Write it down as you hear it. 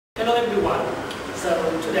Hello everyone. So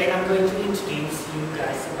today I'm going to introduce you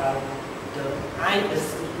guys about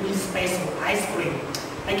this really special ice cream.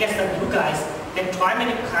 I guess that you guys can try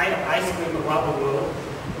many kind of ice cream around the world,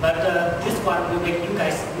 but this one will make you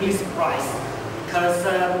guys really surprised because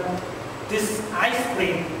this ice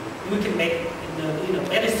cream we can make in a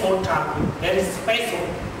very short time, very special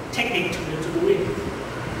technique to do it.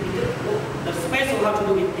 The special how to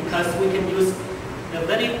do it because we can use the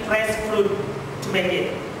very fresh fruit to make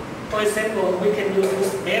it. For example, we can use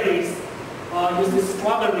these berries or use this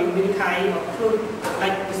strawberry, many kind of fruit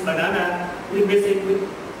like this banana. We mix it with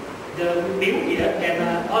the milk here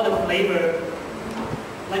and other flavor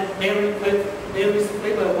like berries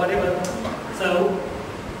flavor, whatever. So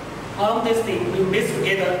all these things we mix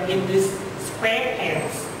together in this square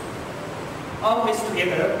pans. All mixed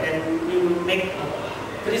together and we will make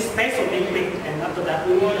a very special liquid, and after that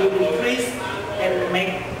we will freeze and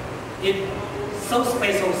make it so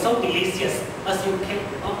special, so delicious as you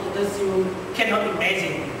cannot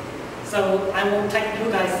imagine. So I won't take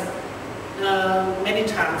you guys many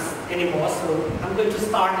times anymore. So I'm going to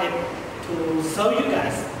start it to show you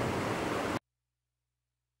guys